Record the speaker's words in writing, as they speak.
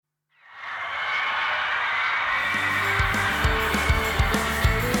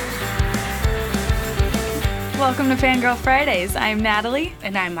Welcome to Fangirl Fridays. I'm Natalie.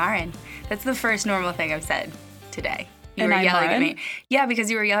 And I'm Marin. That's the first normal thing I've said today. You And were I'm yelling Marin? at me. Yeah,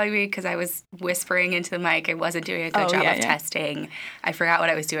 because you were yelling at me because I was whispering into the mic. I wasn't doing a good job of testing. I forgot what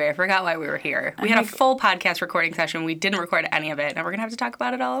I was doing. I forgot why we were here. We had a full podcast recording session. We didn't record any of it. And we're going to have to talk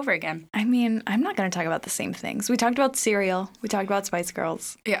about it all over again. I mean, I'm not going to talk about the same things. We talked about cereal. We talked about Spice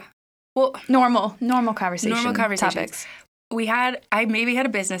Girls. Yeah. Well, normal conversation. Normal conversations. Topics. I maybe had a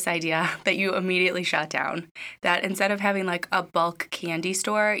business idea that you immediately shut down. That instead of having like a bulk candy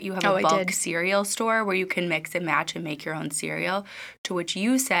store, you have a bulk cereal store where you can mix and match and make your own cereal, to which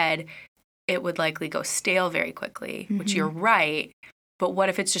you said it would likely go stale very quickly, which you're right. But what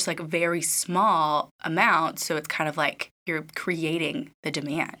if it's just like a very small amount, so it's kind of like you're creating the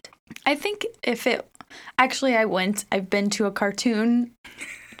demand? I think actually I've been to a cartoon.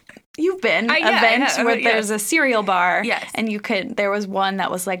 You've been events where there's a cereal bar, and there was one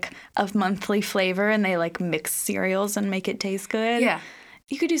that was like a monthly flavor, and they like mix cereals and make it taste good. Yeah,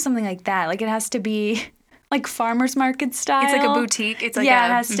 you could do something like that. Like it has to be like farmers market style. It's like a boutique. It's like it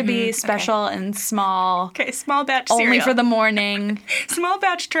has to be special and small. Okay, small batch cereal. Only for the morning. Small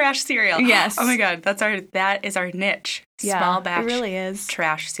batch trash cereal. Yes. Oh my God, that is our niche. Yeah, small batch. It really is.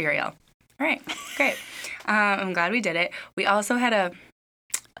 Trash cereal. All right, great. I'm glad we did it. We also had a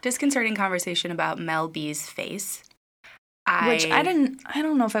disconcerting conversation about Mel B's face. Which I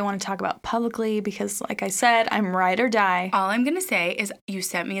don't know if I want to talk about publicly because, like I said, I'm ride or die. All I'm going to say is you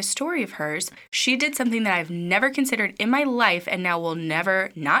sent me a story of hers. She did something that I've never considered in my life and now will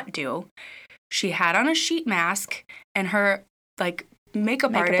never not do. She had on a sheet mask and her, like,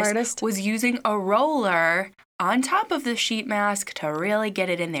 makeup artist was using a roller on top of the sheet mask to really get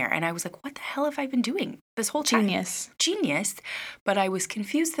it in there. And I was like, what the hell have I been doing this whole time? Genius. But I was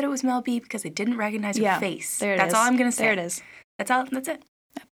confused that it was Mel B because I didn't recognize her face. That's all I'm going to say. There it is. That's it.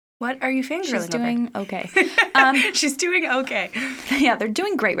 What are you fangirling She's doing okay. She's doing okay. Yeah, they're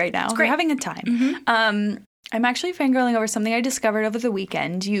doing great right now. They're having a time. Mm-hmm. I'm actually fangirling over something I discovered over the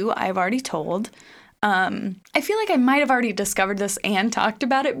weekend. I've already told. I feel like I might have already discovered this and talked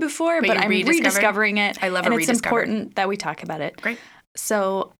about it before, but I'm rediscovering it. I love and it's important that we talk about it. Great.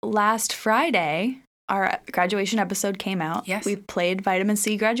 So last Friday, our graduation episode came out. Yes. We played Vitamin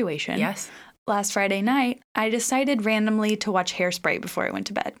C Graduation. Yes. Last Friday night, I decided randomly to watch Hairspray before I went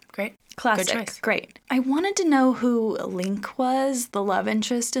to bed. Great. Classic. Good choice. Great. I wanted to know who Link was, the love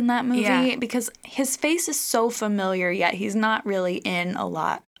interest in that movie, because his face is so familiar, yet he's not really in a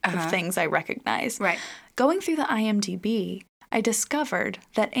lot of things I recognize. Right. Going through the IMDb, I discovered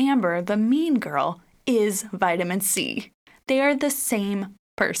that Amber, the mean girl, is Vitamin C. They are the same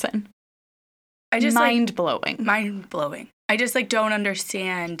person. Mind-blowing. Mind-blowing. I just, like, don't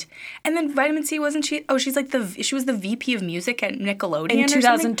understand. And then Vitamin C, wasn't she? Oh, she was the VP of music at Nickelodeon in or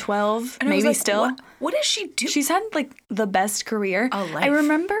 2012, and maybe like, still. What does she do? She's had, like, the best career. Oh, life. I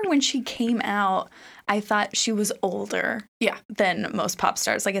remember when she came out, I thought she was older than most pop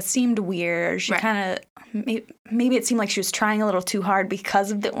stars. Like, it seemed weird. She kind of, maybe it seemed like she was trying a little too hard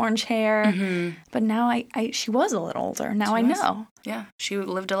because of the orange hair. Mm-hmm. But now she was a little older. Now I know. Yeah, she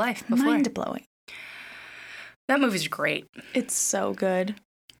lived a life before. Mind-blowing. That movie's great. It's so good.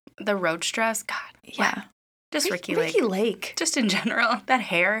 The roach dress, God. Yeah. Wow. Just Ricky Lake. Just in general. That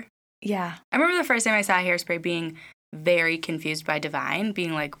hair. Yeah. I remember the first time I saw Hairspray being very confused by Divine,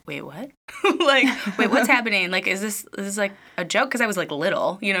 being like, wait, what? Like, wait, what's happening? Like, is this like a joke? Because I was like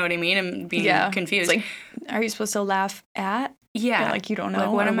little, you know what I mean? And being confused. It's like, are you supposed to laugh at? Yeah. Or like you don't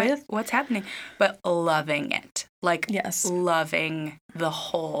know what's happening? But loving it. Like, loving the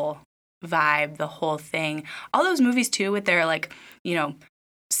whole vibe, the whole thing. All those movies, too, with their, like, you know,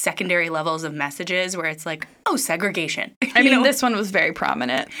 secondary levels of messages where it's like, oh, segregation. I mean, this one was very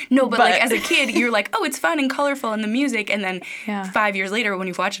prominent. No, but like, as a kid, you're like, oh, it's fun and colorful and the music. And then 5 years later, when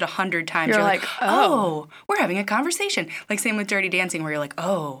you've watched it 100 times, you're like, oh, we're having a conversation. Like, same with Dirty Dancing, where you're like,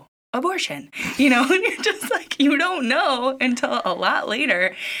 oh, abortion, you know, and you're just like, you don't know until a lot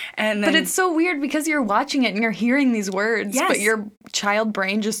later. And then, but it's so weird because you're watching it and you're hearing these words, but your child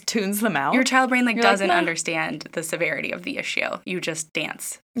brain just tunes them out. Your child brain doesn't understand the severity of the issue. You just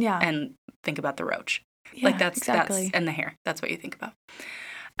dance and think about the roach. Yeah, like that's and the hair. That's what you think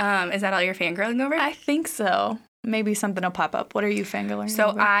about. Is that all you're fangirling over? I think so. Maybe something will pop up. What are you fangirling over?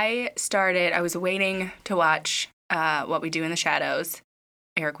 So I was waiting to watch What We Do in the Shadows.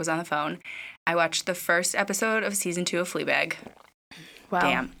 Eric was on the phone. I watched the first episode of season 2 of Fleabag. Wow.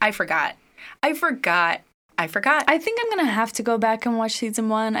 Damn. I forgot. I think I'm going to have to go back and watch season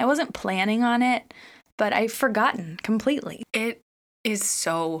 1. I wasn't planning on it, but I've forgotten completely. It is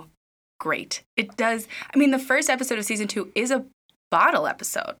so great. It does. I mean, the first episode of season 2 is a bottle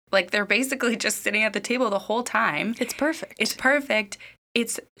episode. Like, they're basically just sitting at the table the whole time. It's perfect. It's perfect.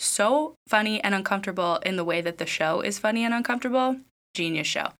 It's so funny and uncomfortable in the way that the show is funny and uncomfortable. Genius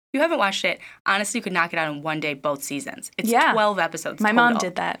show. If you haven't watched it, honestly, you could knock it out in one day, both seasons. It's 12 episodes My mom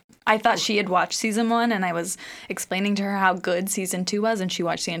did that. I thought she had watched season 1, and I was explaining to her how good season 2 was, and she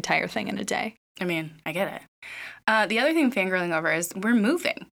watched the entire thing in a day. I mean, I get it. The other thing fangirling over is we're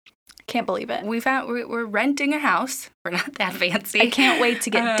moving. Can't believe it. We're renting a house. We're not that fancy. I can't wait to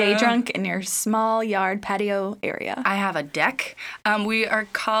get day drunk in your small yard patio area. I have a deck. We are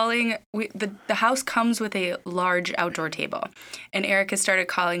calling the house comes with a large outdoor table, and Eric has started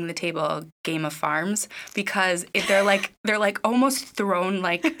calling the table Game of Farms because they're like almost throne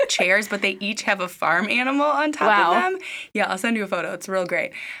like chairs, but they each have a farm animal on top of them. Yeah, I'll send you a photo. It's real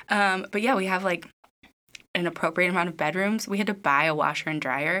great. But yeah, we have like an appropriate amount of bedrooms. We had to buy a washer and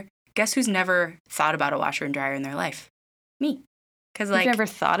dryer. Guess who's never thought about a washer and dryer in their life? Me. Because You've never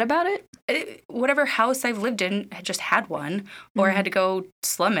thought about it? Whatever house I've lived in just had one, or I had to go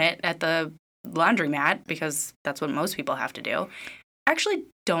slum it at the laundromat because that's what most people have to do. Actually,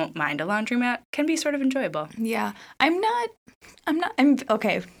 don't mind a laundromat. Can be sort of enjoyable. Yeah, I'm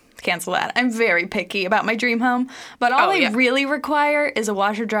okay. Cancel that. I'm very picky about my dream home, but all I really require is a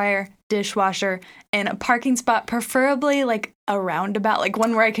washer dryer, dishwasher, and a parking spot, preferably like a roundabout, like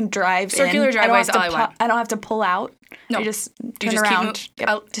one where I can drive Circular driveway is all I want. I don't have to pull out. No. I just turn around.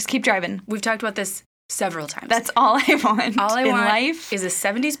 Just keep driving. We've talked about this several times. That's all I want. All I in want life is a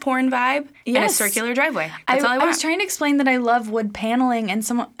 70s porn vibe and a circular driveway. That's all I want. I was trying to explain that I love wood paneling, and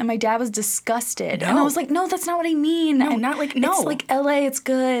my dad was disgusted. No. And I was like, no, that's not what I mean. No, not like, no. It's like LA, it's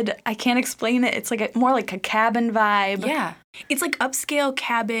good. I can't explain it. It's like more like a cabin vibe. Yeah. It's like upscale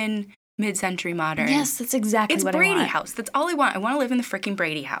cabin, mid-century modern. Yes, that's exactly what I want. It's Brady House. That's all I want. I want to live in the freaking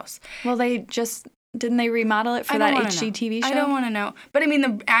Brady House. Well, didn't they remodel it for that HGTV show? I don't want to know. But I mean,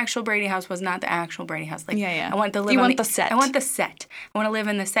 the actual Brady House was not the actual Brady House. Like, I want to live. You want the set. I want the set. I want to live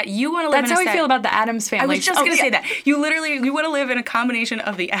in the set. You want to live in a set. That's how I feel about the Addams Family. I was just going to say that. You want to live in a combination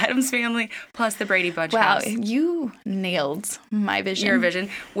of the Addams Family plus the Brady Bunch house. Wow, you nailed my vision. Your vision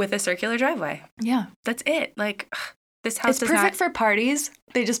with a circular driveway. Yeah. That's it. Like, this house is perfect for parties.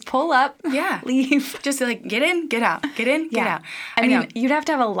 They just pull up, leave. Just like, get in, get out, get in, get out. I mean, you'd have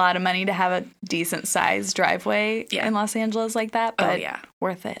to have a lot of money to have a decent-sized driveway in Los Angeles like that, but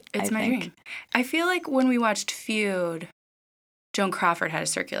worth it, It's my dream. I feel like when we watched Feud, Joan Crawford had a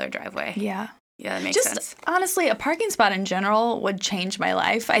circular driveway. Yeah. Yeah, that makes sense. Honestly, a parking spot in general would change my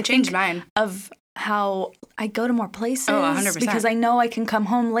life. It changed mine. Of how I go to more places. Oh, 100%. Because I know I can come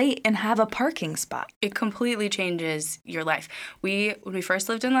home late and have a parking spot. It completely changes your life. When we first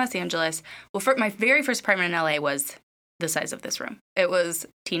lived in Los Angeles, my very first apartment in LA was the size of this room. It was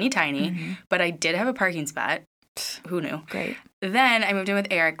teeny tiny, but I did have a parking spot. Who knew? Great. Then I moved in with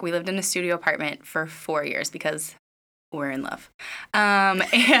Eric. We lived in a studio apartment for 4 years because we're in love.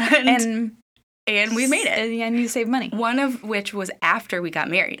 And we made it. And you saved money. One of which was after we got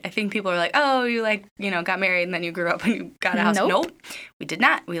married. I think people are like, oh, you got married and then you grew up and you got a house. Nope. We did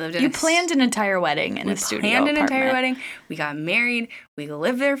not. We lived in You planned an entire wedding in a studio apartment. We planned an entire wedding. We got married. We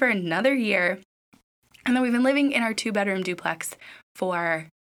lived there for another year. And then we've been living in our 2-bedroom duplex for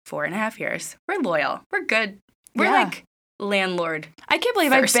 4.5 years. We're loyal. We're good. We're like landlord. I can't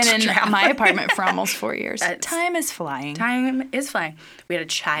believe I've been in my apartment for almost 4 years. Time is flying. Time is flying. We had a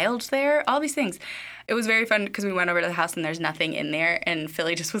child there, all these things. It was very fun because we went over to the house and there's nothing in there, and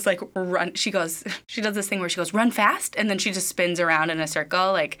Philly just was like, run. She does this thing where she goes, run fast, and then she just spins around in a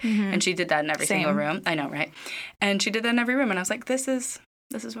circle, and she did that in every single room. I know, right? And she did that in every room, and I was like, this is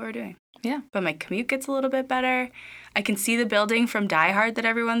what we're doing. Yeah. But my commute gets a little bit better. I can see the building from Die Hard that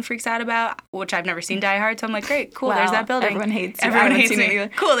everyone freaks out about, which I've never seen Die Hard, so I'm like, great, cool, there's that building. Everyone hates you. Everyone hates me.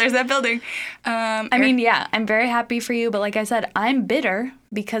 Cool, there's that building. I'm very happy for you, but like I said, I'm bitter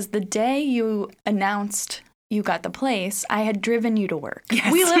because the day you announced you got the place, I had driven you to work.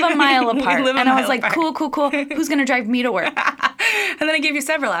 Yes. We live a mile apart. And I was like, cool. Who's going to drive me to work? And then I gave you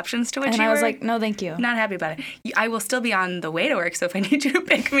several options to which I was like, no, thank you. Not happy about it. I will still be on the way to work, so if I need you to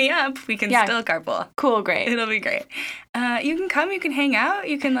pick me up, we can still carpool. Cool, great. It'll be great. You can come, you can hang out,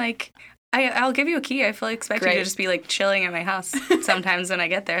 you can I'll give you a key. I fully expect you to just be chilling at my house sometimes when I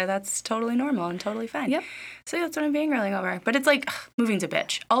get there. That's totally normal and totally fine. Yep. So that's what I'm fangirling over. But it's moving's a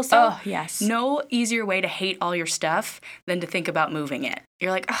bitch. Also, yes. No easier way to hate all your stuff than to think about moving it.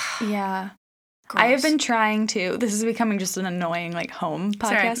 You're like, yeah. Gross. I have been trying to, this is becoming just an annoying home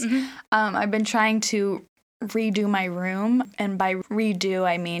podcast. I've been trying to redo my room, and by redo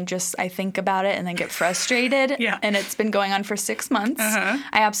I mean just I think about it and then get frustrated. And it's been going on for 6 months. I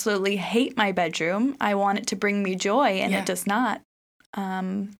absolutely hate my bedroom. I want it to bring me joy, and it does not.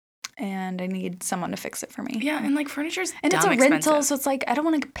 and I need someone to fix it for me. Yeah, and like furniture's and it's a expensive. Rental, so it's like I don't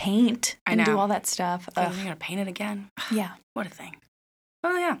want to paint and do all that stuff. I'm gonna paint it again. Yeah, what a thing.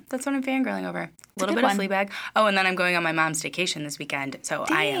 Oh yeah, that's what I'm fangirling over. A little bit of Fleabag. Oh, and then I'm going on my mom's vacation this weekend, so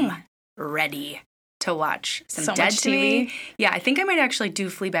I am ready to watch some Dead TV. Yeah, I think I might actually do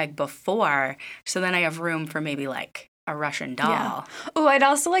Fleabag before, so then I have room for maybe like a Russian doll. Yeah. Oh, I'd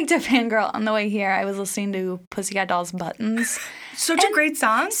also like to fangirl on the way here. I was listening to Pussycat Dolls Buttons. Such a great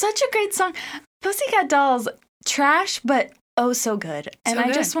song. Such a great song. Pussycat Dolls, trash, but oh so good. And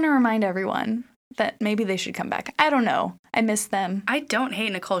I just want to remind everyone that maybe they should come back. I don't know. I miss them. I don't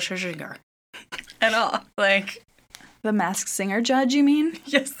hate Nicole Scherzinger at all. Like, the Masked Singer judge, you mean?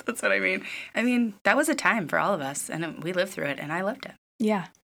 Yes, that's what I mean. I mean, that was a time for all of us, and we lived through it, and I loved it. Yeah.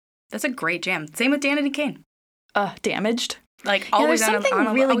 That's a great jam. Same with Danity Kane. Damaged. Like, always there's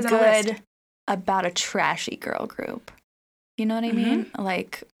something really good about a trashy girl group. You know what I mean?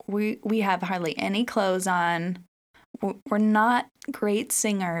 Like, we have hardly any clothes on. We're not great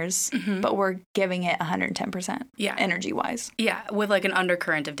singers, but we're giving it 110%. Yeah. Energy-wise. Yeah, with like an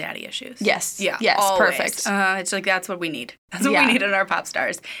undercurrent of daddy issues. Yes. Yeah. Yes, always. Perfect. It's like, that's what we need. That's what we need in our pop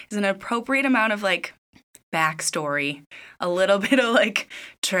stars, is an appropriate amount of like backstory, a little bit of like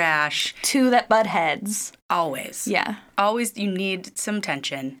trash. Two that butt heads. Always. Yeah. Always you need some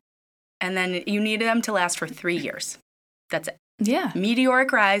tension. And then you need them to last for 3 years. That's it. Yeah.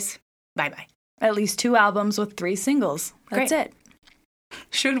 Meteoric rise. Bye-bye. At least 2 albums with 3 singles. That's it.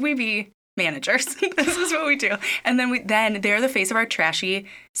 Should we be managers? This is what we do. And then they're the face of our trashy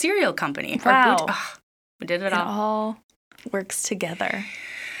cereal company. Wow. We did it all. It all works together.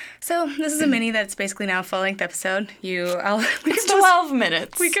 So this is a mini that's basically now a full-length episode. It's 12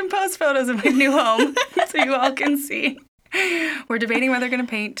 minutes. We can post photos of my new home so you all can see. We're debating whether we're going to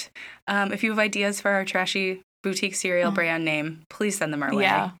paint. If you have ideas for our trashy boutique cereal brand name, please send them our way.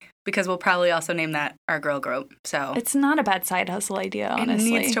 Yeah. Because we'll probably also name that our girl group. So it's not a bad side hustle idea,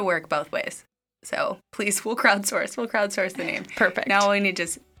 honestly. It needs to work both ways. So please, we'll crowdsource. We'll crowdsource the name. Perfect. Now all we need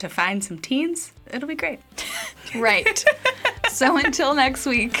is to find some teens. It'll be great. Right. So until next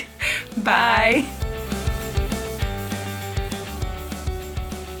week. Bye.